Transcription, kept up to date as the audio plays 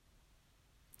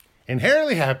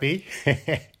Inherently Happy,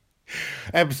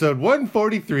 episode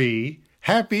 143,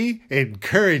 Happy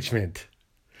Encouragement.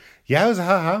 Yowza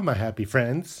ha, my happy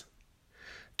friends.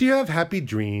 Do you have happy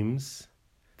dreams?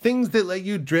 Things that let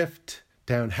you drift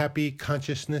down happy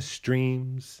consciousness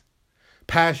streams?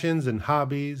 Passions and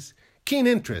hobbies, keen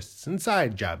interests and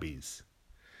side jobbies.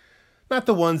 Not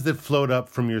the ones that float up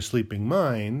from your sleeping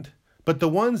mind, but the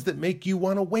ones that make you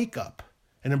want to wake up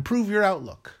and improve your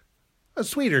outlook. A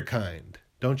sweeter kind,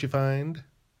 don't you find?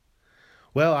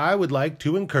 Well, I would like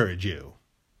to encourage you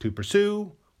to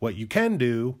pursue what you can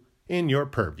do in your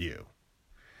purview.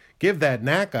 Give that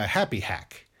knack a happy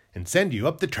hack and send you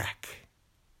up the track.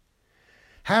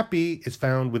 Happy is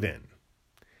found within.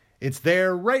 It's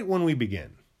there right when we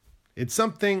begin. It's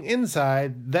something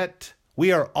inside that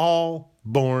we are all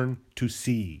born to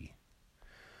see.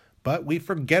 But we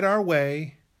forget our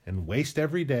way and waste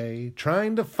every day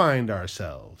trying to find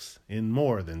ourselves in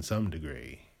more than some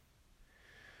degree.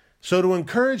 So to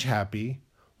encourage happy,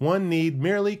 one need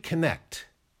merely connect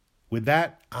with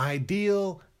that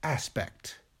ideal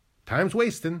aspect. Time's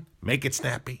wasting, make it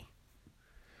snappy.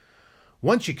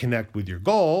 Once you connect with your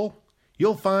goal,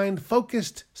 you'll find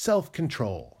focused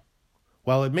self-control.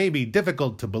 While it may be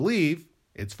difficult to believe,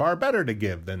 it's far better to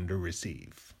give than to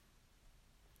receive.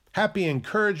 Happy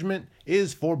encouragement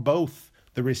is for both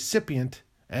the recipient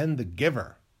and the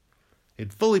giver.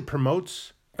 It fully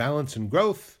promotes balance and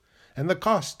growth, and the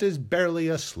cost is barely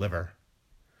a sliver.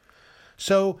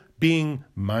 So, being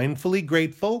mindfully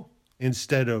grateful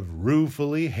instead of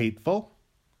ruefully hateful,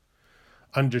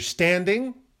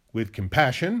 understanding with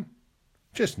compassion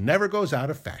just never goes out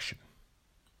of fashion.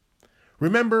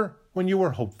 Remember when you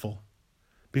were hopeful,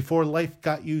 before life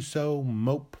got you so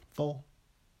mopeful?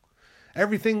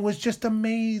 Everything was just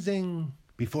amazing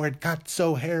before it got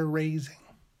so hair-raising.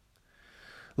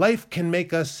 Life can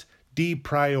make us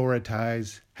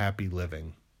deprioritize happy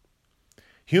living.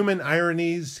 Human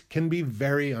ironies can be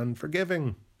very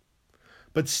unforgiving.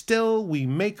 But still we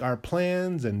make our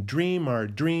plans and dream our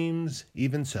dreams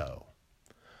even so,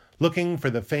 looking for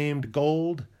the famed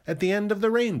gold at the end of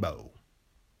the rainbow.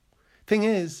 Thing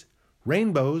is,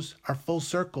 rainbows are full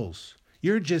circles.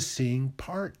 You're just seeing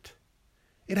part.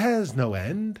 It has no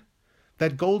end.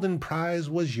 That golden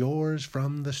prize was yours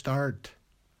from the start.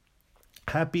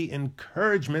 Happy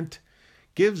encouragement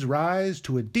gives rise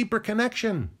to a deeper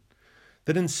connection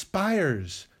that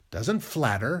inspires, doesn't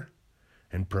flatter,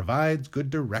 and provides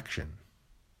good direction.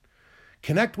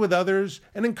 Connect with others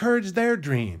and encourage their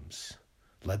dreams.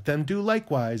 Let them do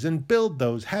likewise and build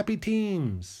those happy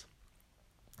teams.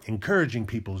 Encouraging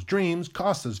people's dreams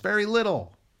costs us very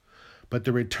little, but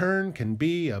the return can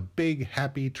be a big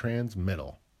happy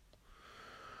transmittal.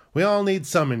 We all need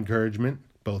some encouragement,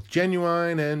 both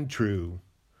genuine and true.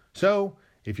 So,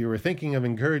 if you were thinking of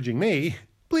encouraging me,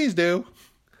 please do.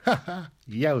 Ha ha,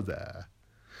 yowza.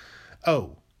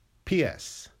 Oh,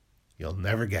 P.S. You'll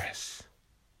never guess.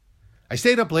 I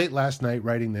stayed up late last night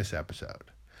writing this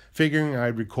episode, figuring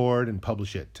I'd record and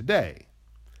publish it today.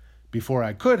 Before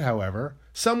I could, however,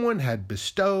 someone had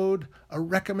bestowed a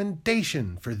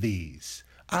recommendation for these,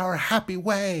 Our Happy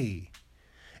Way.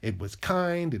 It was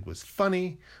kind, it was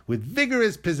funny, with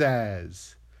vigorous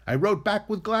pizzazz. I wrote back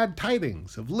with glad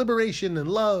tidings of liberation and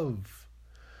love.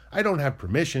 I don't have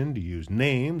permission to use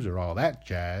names or all that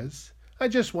jazz. I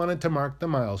just wanted to mark the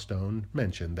milestone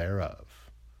mentioned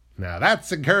thereof. Now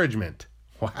that's encouragement.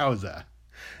 Wowza.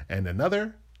 And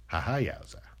another ha-ha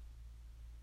yowza.